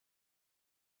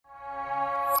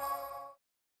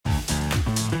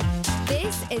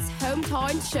is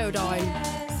Hometown Showdown.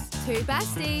 Two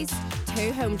besties,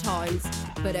 two hometowns,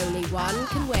 but only one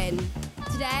can win.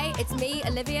 Today, it's me,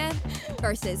 Olivia,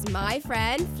 versus my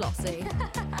friend, Flossie.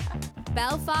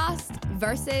 Belfast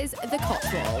versus the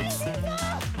Cotswolds.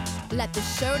 Let the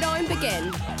showdown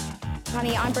begin.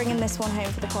 Honey, I'm bringing this one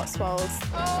home for the Cotswolds.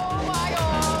 Oh my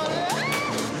God!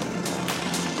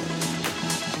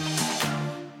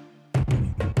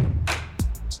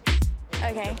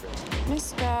 Okay,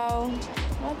 Miss Girl,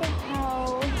 where the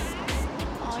hell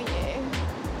are you?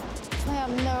 I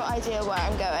have no idea where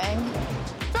I'm going.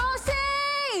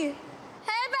 Flossie!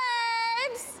 Hey,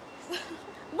 babes!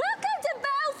 Welcome to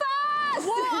Belfast!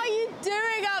 What are you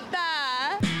doing up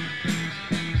there?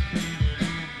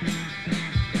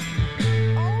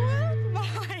 Oh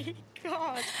my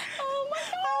God. Oh my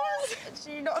God.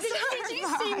 Did you not Did you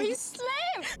see me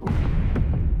slip?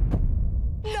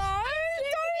 No,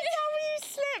 don't tell me you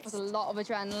slipped. It was a lot of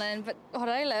adrenaline, but how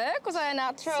did I look? Was I a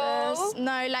natural?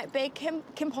 No, like big Kim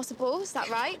Possible, is that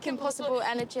right? Kim Possible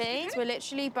energy. We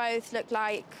literally both look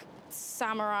like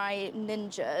samurai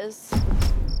ninjas.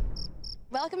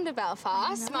 Welcome to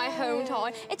Belfast, my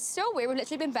hometown. It's so weird. We've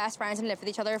literally been best friends and lived with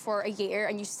each other for a year,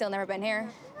 and you've still never been here.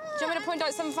 Do you want me to point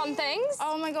out some fun things?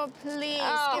 Oh my God, please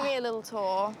give me a little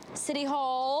tour. City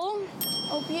Hall.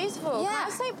 Oh, beautiful. Yeah. Kind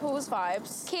of St. Paul's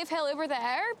vibes. Cave Hill over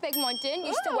there, big mountain,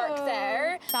 used to work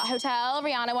there. That hotel,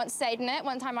 Rihanna once stayed in it.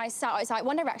 One time I sat outside,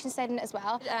 One Direction stayed in it as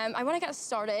well. I want to get us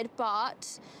started,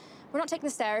 but we're not taking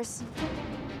the stairs.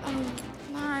 Oh,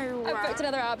 no. I've booked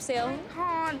another abseil.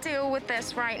 Can't deal with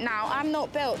this right now. I'm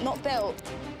not built, not built.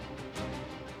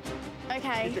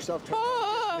 Okay. Get yourself to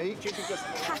you can just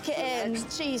Pack it in.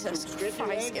 Jesus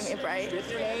Christ, give me a break.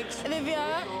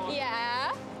 Olivia,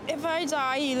 Yeah? if I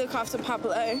die, you look after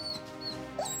Pablo.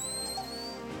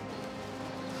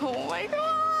 Oh my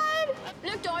God.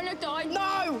 Look down, look down.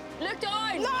 No! Look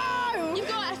down. No! You've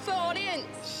got a full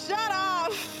audience. Shut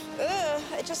up! Ugh,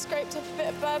 I just scraped up a bit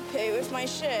of bird poo with my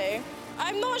shoe.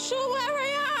 I'm not sure where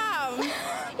I am.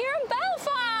 You're in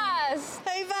Belfast.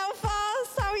 Hey,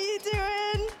 Belfast, how are you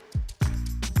doing?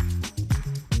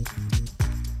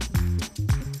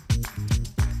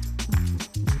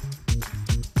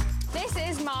 This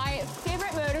is my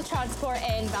favourite mode of transport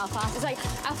in Belfast. It's like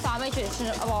a family tradition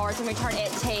of ours when we turn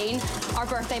 18, our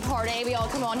birthday party, we all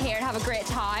come on here and have a great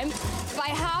time. But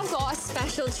I have got a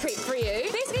special treat for you.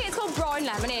 Basically, it's called brown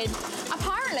lemonade.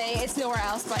 Apparently, it's nowhere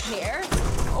else but here.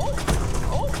 Oh,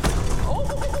 oh, oh.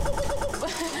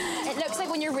 It looks like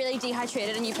when you're really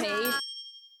dehydrated and you pee.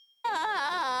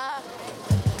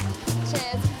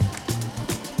 Cheers.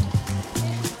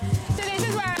 So this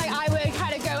is where like, I would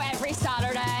kind of go every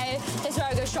Saturday. This is where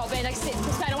I go shopping, like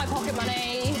spend all my pocket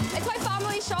money. It's my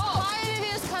family shop. My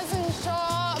Olivia's cousin's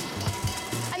shop.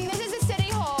 And this is the City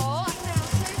Hall.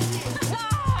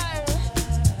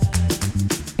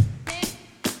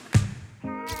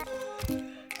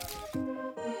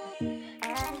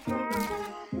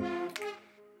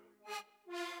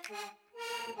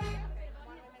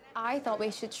 I thought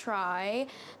we should try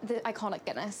the iconic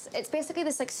Guinness. It's basically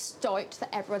this like stout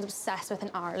that everyone's obsessed with in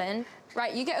Ireland.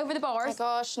 Right, you get over the bars. Oh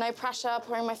my gosh, no pressure,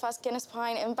 pouring my first Guinness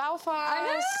pint in Belfast.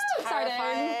 I know,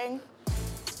 Terrifying.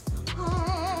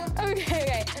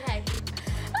 Okay.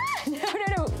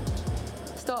 No.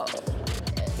 Stop.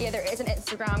 Yeah, there is an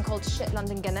Instagram called Shit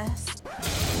London Guinness.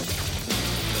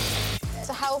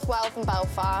 To health, wealth in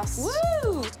Belfast.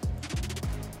 Woo!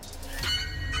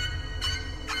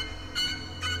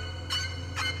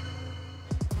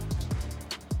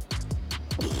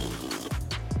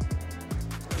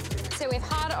 So we've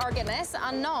had our Guinness,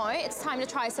 and now it's time to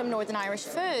try some Northern Irish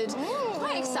food.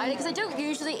 Quite excited, because I don't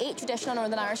usually eat traditional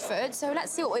Northern Irish food, so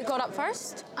let's see what we've got up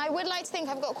first. I would like to think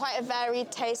I've got quite a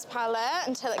varied taste palette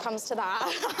until it comes to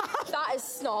that. That is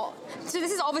snot. So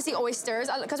this is obviously oysters.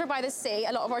 Because we're by the sea,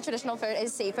 a lot of our traditional food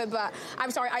is seafood, but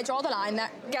I'm sorry, I draw the line.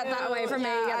 Get that away from me,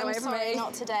 get that away from me.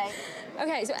 Not today.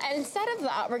 Okay, so instead of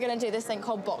that, we're gonna do this thing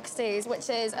called boxties, which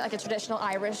is like a traditional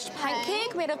Irish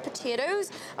pancake made of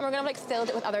potatoes, and we're gonna like filled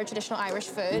it with other traditional Irish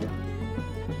food.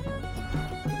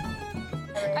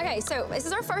 Okay, so this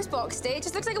is our first boxty. It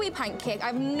just looks like a wee pancake. I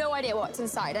have no idea what's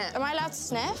inside it. Am I allowed to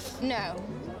sniff? No.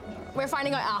 We're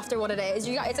finding out after what it is.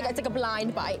 It's like a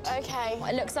blind bite. Okay.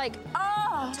 It looks like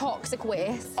toxic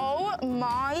waste. Oh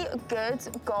my good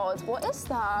God, what is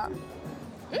that?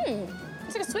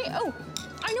 It's like a sweet,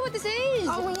 I know what this is.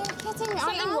 Oh, were you kidding me?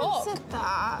 Something I rock. answered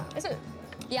that. Is it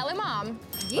yellow mom?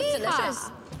 Yeah. It's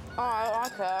delicious. Oh, I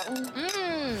like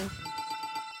it.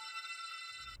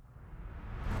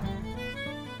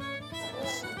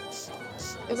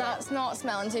 That's not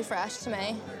smelling too fresh to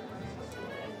me.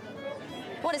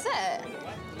 What is it?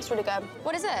 It's really good.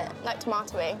 What is it? Like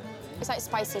tomatoey. It's like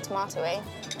spicy tomatoey.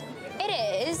 It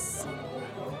is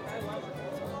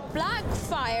Black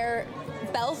Fire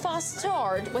Belfast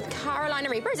Tart with Carolina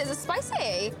Reapers. Is it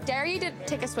spicy? Dare you to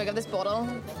take a swig of this bottle?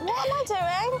 What am I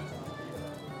doing?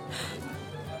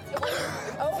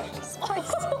 Oh,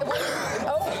 spiced.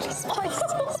 Oh, spiced.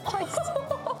 Spiced.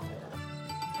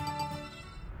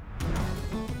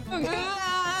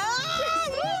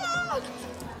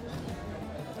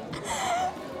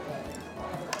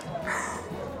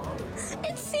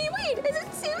 It's seaweed! Is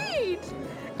it seaweed?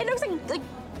 It looks like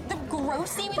the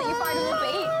gross seaweed that you find on the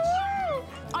beach.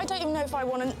 I don't even know if I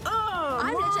want to.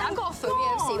 I've got a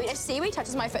phobia of seaweed. If seaweed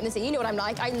touches my foot in the sea, you know what I'm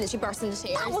like. I literally burst into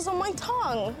tears. That was on my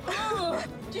tongue.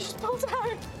 You just pulled it out.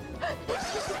 You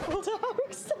just pulled it out.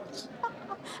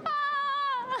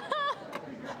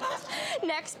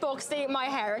 Next Boxy, my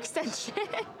hair extension.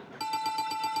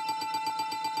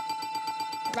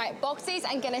 Right, Boxies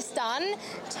and Guinness done.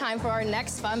 Time for our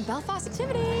next fun Belfast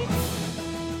activity.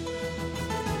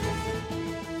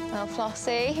 Well,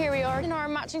 Flossie, here we are in our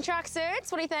matching tracksuits.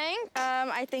 What do you think?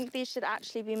 I think these should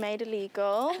actually be made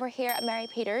illegal. We're here at Mary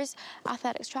Peters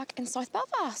Athletics Track in South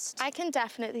Belfast. I can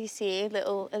definitely see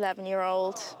little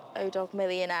 11-year-old O-Dog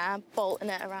millionaire bolting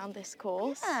it around this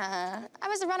course. Yeah, I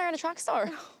was a runner in a track store.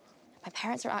 My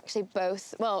parents are actually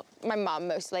both, well, my mum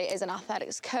mostly is an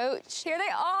athletics coach. Here they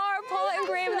are, Paula and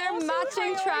Graham in their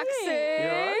matching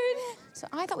tracksuits. So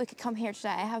I thought we could come here today,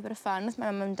 have a bit of fun with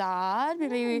my mum and dad,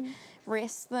 maybe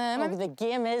race them. Oh, the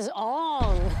game is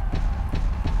on.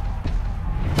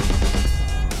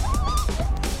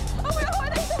 Oh my God, why are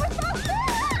they so much faster?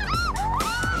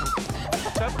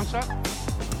 I'm set.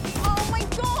 Oh my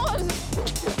God!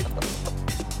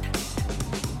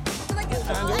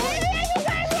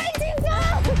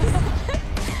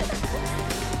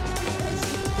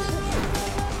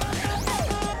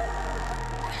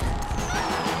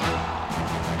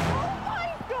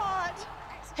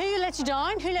 Who let you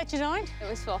down? Who let you down? It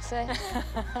was Flossie.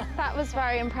 That was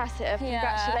very impressive.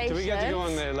 Congratulations. Do we get to go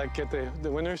on get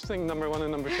the winners thing, number 1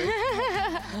 and number 2?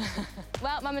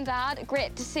 Well, Mum and Dad,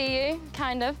 great to see you,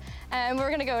 kind of. We're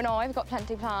going to go now. We've got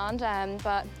plenty planned,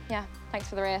 but yeah, thanks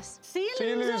for the race. See you, See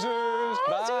you, losers.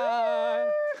 Bye.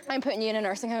 I'm putting you in a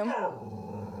nursing home.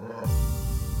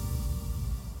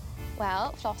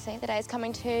 Well, Flossie, the day's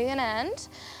coming to an end.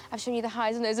 I've shown you the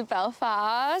highs and lows of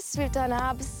Belfast. We've done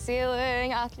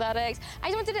abseiling, athletics. I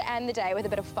just wanted to end the day with a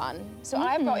bit of fun. So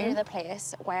I've brought you to the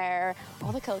place where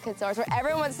all the cool kids are, where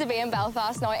everyone wants to be in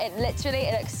Belfast now. It looks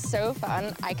so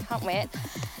fun. I can't wait.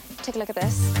 Take a look at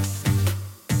this.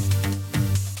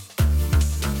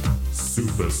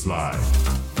 Super slide.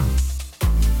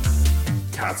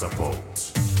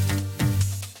 Catapult.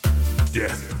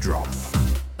 Death drop.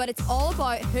 But it's all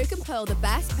about who can pull the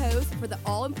best pose for the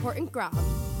all-important gram.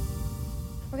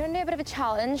 We're gonna do a bit of a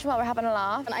challenge while we're having a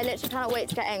laugh. And I literally cannot wait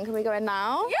to get in. Can we go in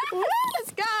now? Yeah,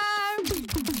 let's go!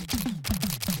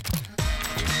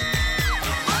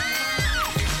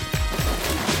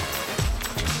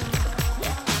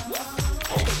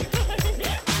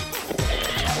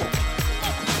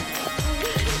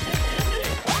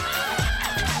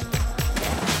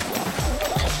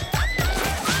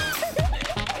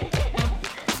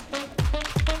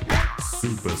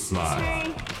 Super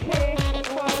slide.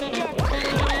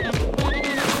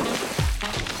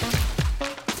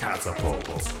 Catapult.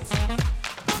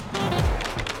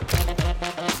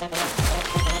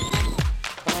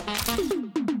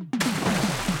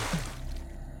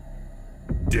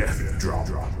 Death drop.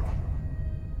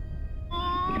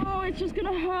 Oh, it's just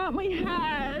gonna hurt my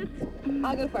head.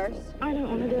 I'll go first. I don't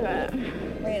want to do it.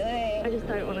 Really? I just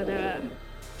don't want to do it.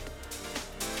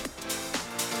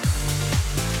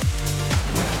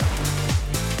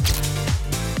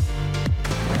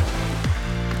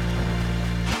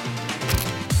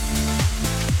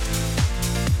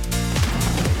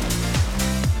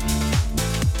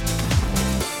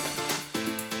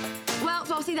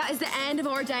 That is the end of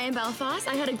our day in Belfast.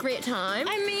 I had a great time.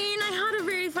 I mean, I had a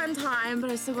really fun time,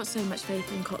 but I've still got so much faith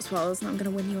in Cotswolds and I'm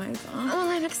going to win you over. Well,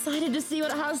 I'm excited to see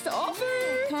what it has to offer.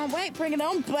 Can't wait. Bring it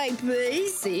on, baby.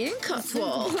 See you in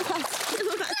Cotswolds. I'm not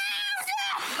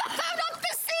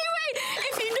the seaweed!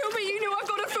 If you know me, you know I've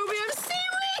got a phobia of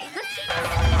seaweed!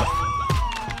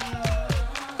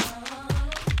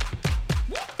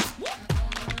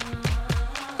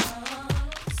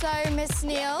 So, Miss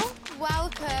Neal,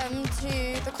 welcome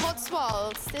to the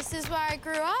Cotswolds. This is where I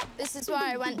grew up. This is where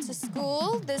I went to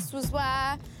school. This was where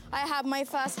I had my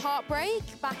first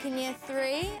heartbreak back in year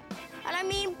 3. And I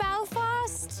mean,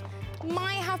 Belfast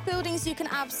might have buildings you can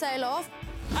abseil off.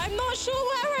 I'm not sure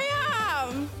where I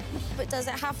am. but does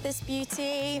it have this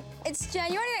beauty? It's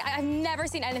genuinely, I've never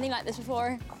seen anything like this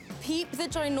before. Peep the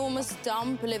ginormous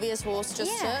dump Olivia's horse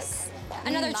just took.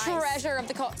 Another Nice. treasure of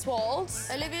the Cotswolds.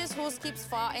 Olivia's horse keeps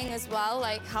farting as well,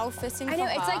 like how fitting I know,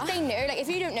 for it's her. like they know. Like, if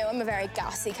you don't know, I'm a very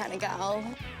gassy kind of gal.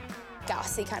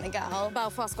 Gassy kind of gal.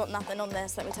 Belfast got nothing on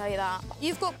this, let me tell you that.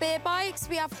 You've got beer bikes,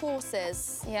 we have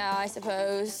horses. Yeah, I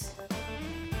suppose.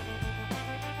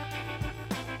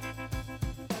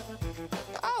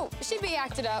 Oh, she'd be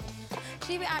acted up.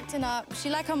 She be acting up, she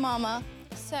like her mama.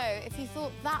 So, if you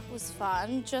thought that was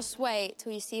fun, just wait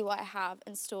till you see what I have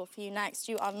in store for you next.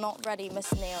 You are not ready,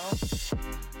 Miss Neil.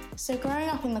 So, growing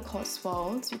up in the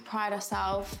Cotswolds, we pride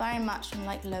ourselves very much on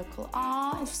like local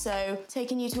art. So,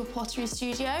 taking you to a pottery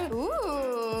studio.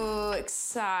 Ooh,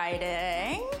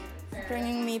 exciting.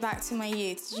 Bringing me back to my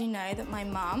youth. Did you know that my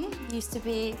mum used to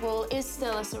be, well, is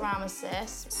still a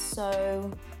ceramicist? So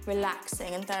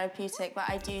relaxing and therapeutic, but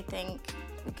I do think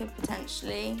we could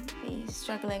potentially be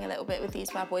struggling a little bit with these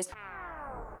bad boys.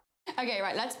 Okay,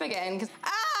 right, let's begin.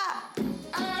 Yeah,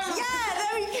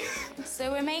 there we go.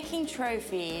 So we're making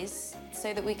trophies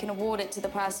so that we can award it to the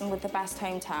person with the best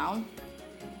hometown.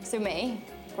 So me?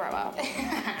 Grow up. Do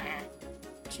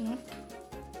you know?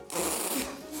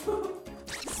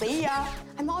 See ya.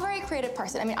 I'm not a very creative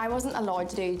person. I mean, I wasn't allowed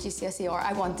to do GCSE or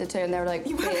I wanted to, and they were like,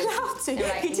 You weren't babe. allowed to. They were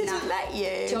like, He didn't nah. let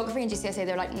you. Geography and GCSE,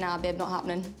 they were like, nah, babe, not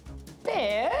happening.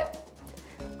 Babe?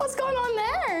 What's going on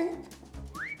there?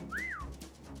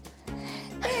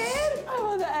 Babe? I'm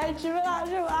on the edge of an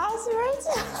actual accident.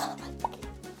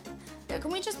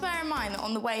 Can we just bear in mind that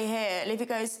on the way here, Olivia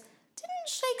goes, didn't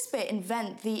Shakespeare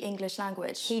invent the English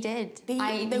language? He did.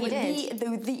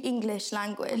 The English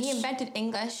language. He invented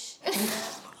English.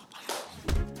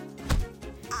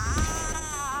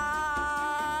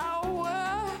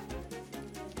 Ow.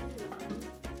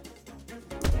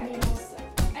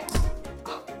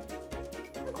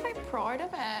 I'm quite proud of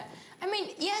it. I mean,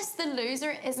 yes, the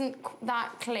loser isn't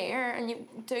that clear, and you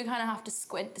do kind of have to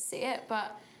squint to see it,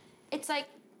 but it's like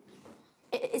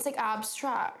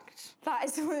abstract. That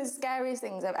is one of the scariest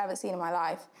things I've ever seen in my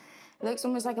life. It looks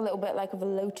almost like a little bit like of a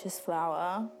lotus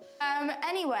flower.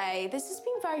 Anyway, this has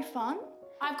been very fun.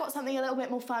 I've got something a little bit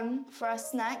more fun for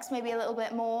us next, maybe a little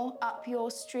bit more up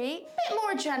your street. A bit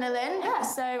more adrenaline. Yeah.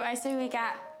 So I say we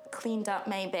get cleaned up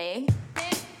maybe.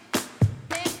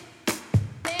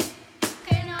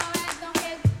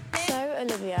 So,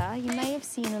 Olivia, you may have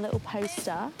seen a little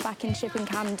poster back in Shipping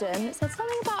Camden that said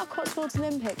something about a Cotswolds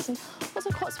Olympics. And what's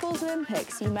a Cotswolds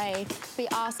Olympics, you may be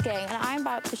asking? And I'm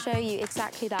about to show you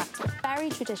exactly that. It's a very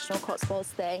traditional Cotswolds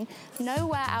thing.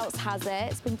 Nowhere else has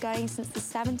it. It's been going since the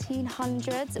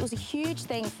 1700s. It was a huge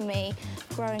thing for me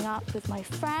growing up with my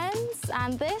friends.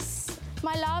 And this,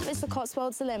 my love, is the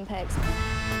Cotswolds Olympics.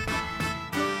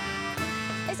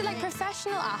 Is it like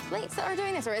professional athletes that are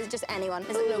doing this, or is it just anyone?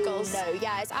 Is it locals? No,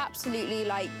 yeah, it's absolutely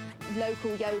like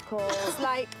local yokels.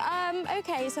 Like,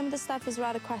 okay, some of the stuff is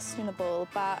rather questionable,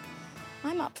 but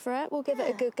I'm up for it. We'll give it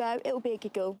a good go. It'll be a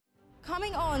giggle.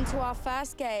 Coming on to our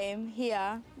first game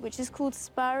here, which is called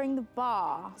Spurring the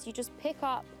Bar. So you just pick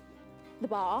up the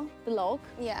bar, the log,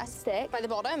 stick. By the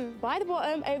bottom? By the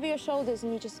bottom, over your shoulders,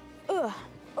 and you just,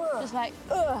 just like,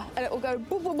 and it will go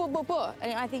boo, boo, boo, boo, boo.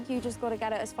 And I think you just got to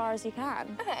get it as far as you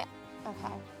can. Okay.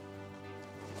 Okay.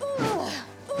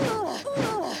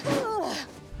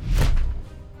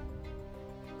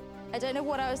 I don't know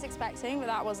what I was expecting, but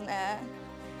that wasn't it.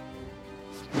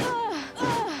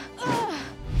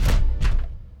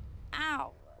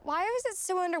 Ow. Why was it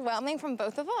so underwhelming from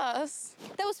both of us?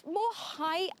 There was more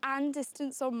height and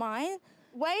distance on mine.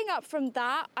 Weighing up from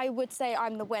that, I would say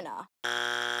I'm the winner.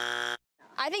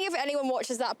 I think if anyone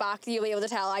watches that back, you'll be able to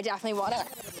tell I definitely won it.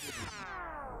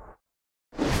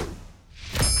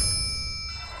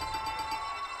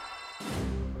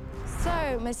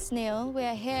 So, Miss Neil, we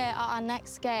are here at our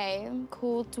next game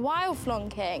called Dwyle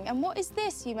Flonking. And what is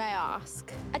this, you may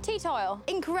ask? A tea towel.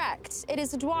 Incorrect. It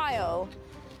is a dwyle.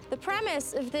 The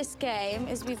premise of this game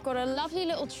is we've got a lovely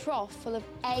little trough full of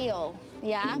ale,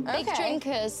 yeah? Big Okay.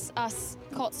 drinkers, us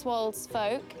Cotswolds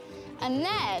folk. And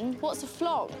then, what's a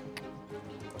flonk?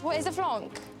 What is a flonk?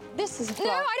 This is a flonk.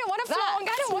 No, I don't want a flonk.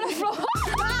 I don't want a flonk.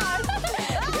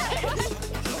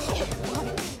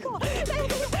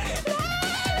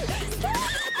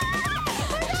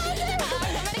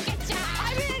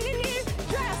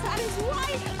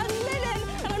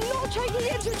 Taking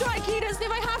it to dry cleaners if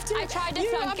I have to. I tried to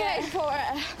flunk it. For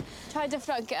it. Tried to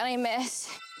flunk it and I missed.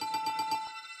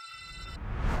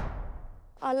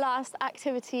 Our last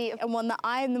activity, and one that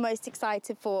I am the most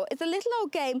excited for, is a little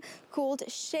old game called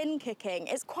Shin-kicking.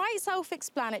 It's quite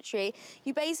self-explanatory.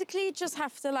 You basically just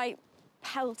have to, like,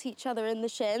 pelt each other in the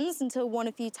shins until one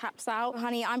of you taps out.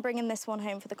 Honey, I'm bringing this one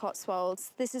home for the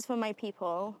Cotswolds. This is for my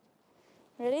people.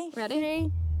 Ready?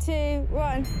 Ready? 3, 2,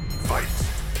 1. Fight!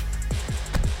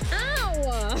 Ow!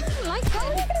 Like How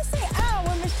are you gonna say ow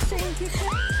when we're Shin-kicking?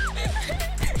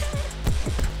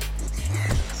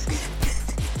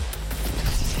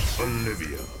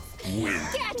 Olivia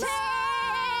wins. Get in!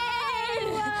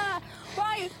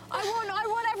 Right, I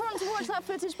want everyone to watch that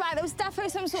footage back. There was definitely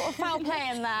some sort of foul play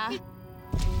in there.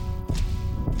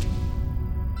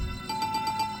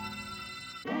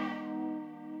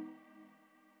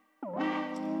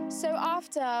 So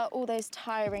after all those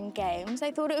tiring games, I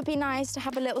thought it would be nice to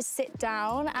have a little sit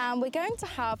down, and we're going to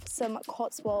have some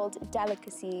Cotswold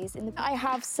delicacies. I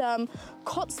have some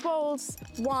Cotswolds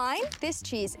wine. This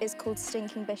cheese is called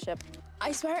Stinking Bishop.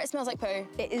 I swear it smells like poo.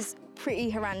 It is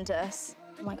pretty horrendous.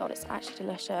 Oh my God, it's actually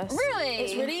delicious. Really?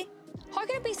 It's really, How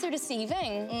can it be so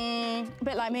deceiving? a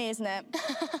bit like me, isn't it?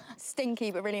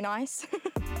 Stinky, but really nice.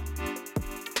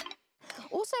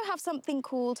 Also have something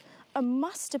called a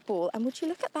mustard ball, and would you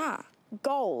look at that?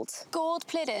 Gold.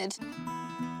 Gold-plated.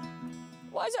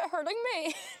 Why is it hurting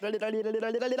me?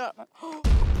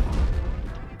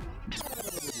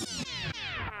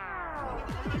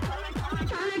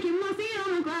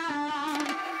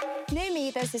 Near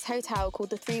me, there's this hotel called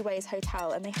the Three Ways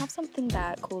Hotel, and they have something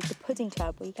there called the Pudding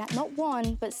Club, where you get not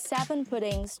 1, but 7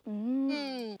 puddings.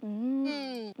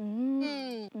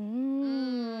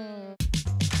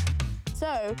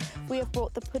 So we have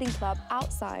brought the Pudding Club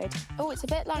outside. Oh, it's a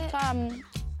bit like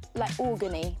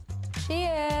organy.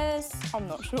 Cheers. I'm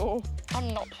not sure.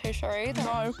 I'm not too sure either.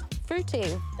 No.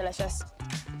 Fruity. Delicious.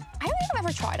 I don't think I've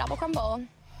ever tried apple crumble.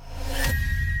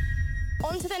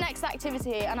 On to the next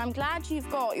activity, and I'm glad you've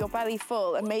got your belly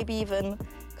full and maybe even a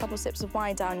couple sips of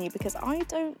wine down you, because I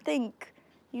don't think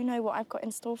you know what I've got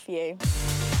in store for you.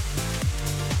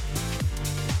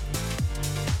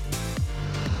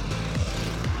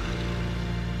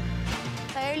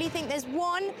 I only think there's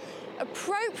one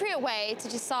appropriate way to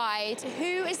decide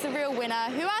who is the real winner,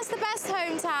 who has the best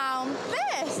hometown.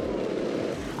 This!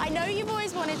 I know you've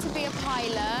always wanted to be a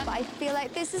pilot, but I feel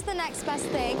like this is the next best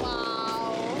thing.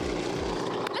 Wow.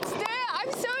 Let's do it!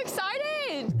 I'm so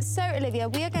excited! So, Olivia,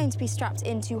 we are going to be strapped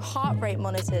into heart rate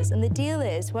monitors, and the deal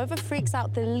is whoever freaks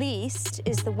out the least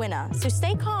is the winner. So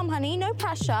stay calm, honey, no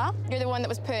pressure. You're the one that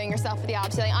was pooing yourself for the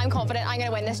abseiling. I'm confident I'm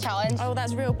gonna win this challenge. Oh,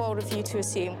 that's real bold of you to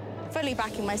assume. Fully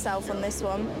backing myself on this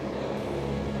one.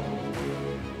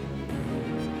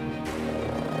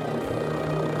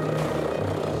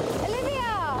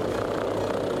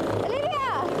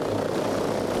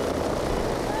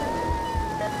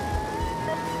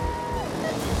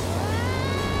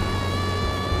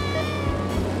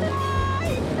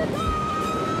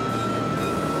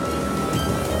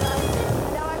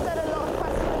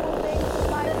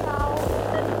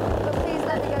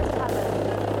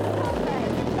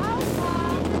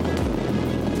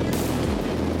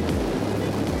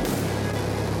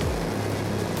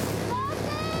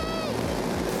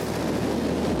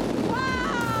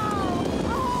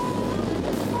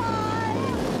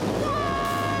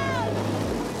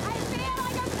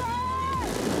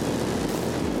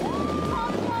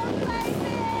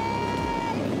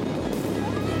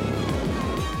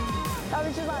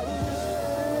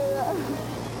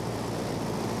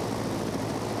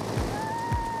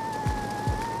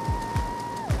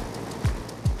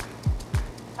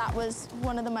 That was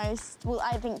one of the most, well,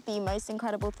 I think the most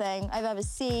incredible thing I've ever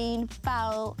seen,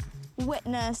 felt,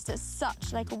 witnessed. It's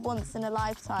such like a once in a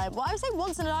lifetime. Well, I would say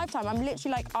once in a lifetime. I'm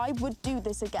literally like, I would do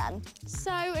this again.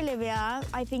 So, Olivia,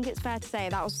 I think it's fair to say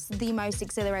that was the most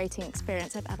exhilarating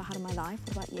experience I've ever had in my life.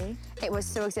 What about you? It was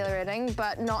so exhilarating,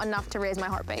 but not enough to raise my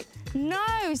heartbeat.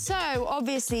 No, so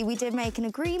obviously we did make an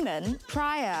agreement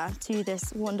prior to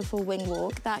this wonderful wing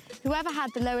walk that whoever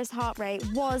had the lowest heart rate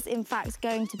was in fact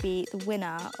going to be the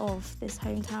winner of this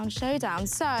hometown showdown.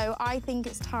 So I think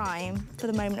it's time for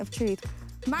the moment of truth.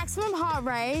 Maximum heart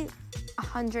rate.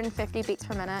 150 beats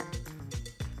per minute.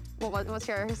 What's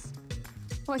yours?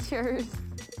 What's yours?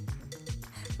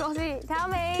 Flossie, tell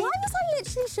me. Why was I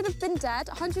literally should have been dead?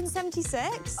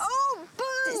 176? Oh, boom!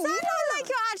 Does that look like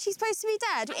you're actually supposed to be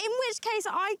dead? In which case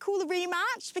I call a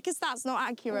rematch because that's not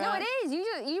accurate. No, it is.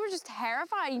 You were just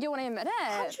terrified. You don't want to admit it.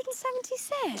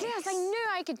 176? Yes, I knew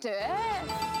I could do it.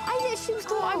 I literally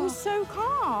thought I was so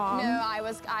calm. No, I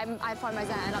found my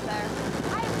zen up there.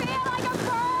 I feel like a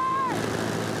pro!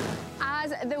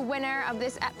 As the winner of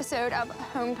this episode of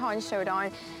Hometown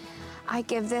Showdown, I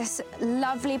give this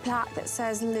lovely plaque that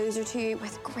says loser to you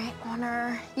with great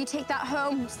honour. You take that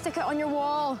home, stick it on your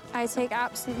wall. I take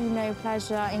absolutely no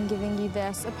pleasure in giving you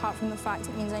this, apart from the fact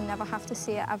it means I never have to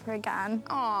see it ever again.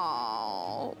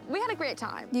 Oh, we had a great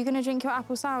time. You gonna drink your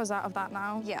apple sours out of that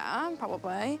now? Yeah,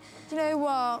 probably. Do you know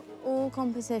what? All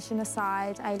competition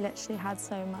aside, I literally had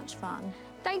so much fun.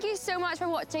 Thank you so much for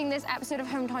watching this episode of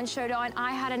Hometown Showdown.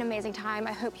 I had an amazing time.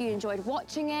 I hope you enjoyed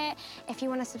watching it. If you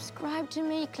want to subscribe to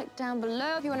me, click down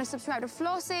below. If you want to subscribe to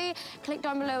Flossie, click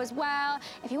down below as well.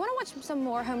 If you want to watch some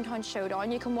more Hometown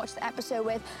Showdown, you can watch the episode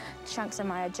with Chunks and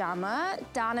Maya Jama,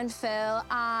 Dan and Phil,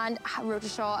 and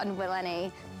Rotashaw and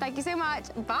Willany. Thank you so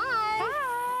much. Bye. Bye.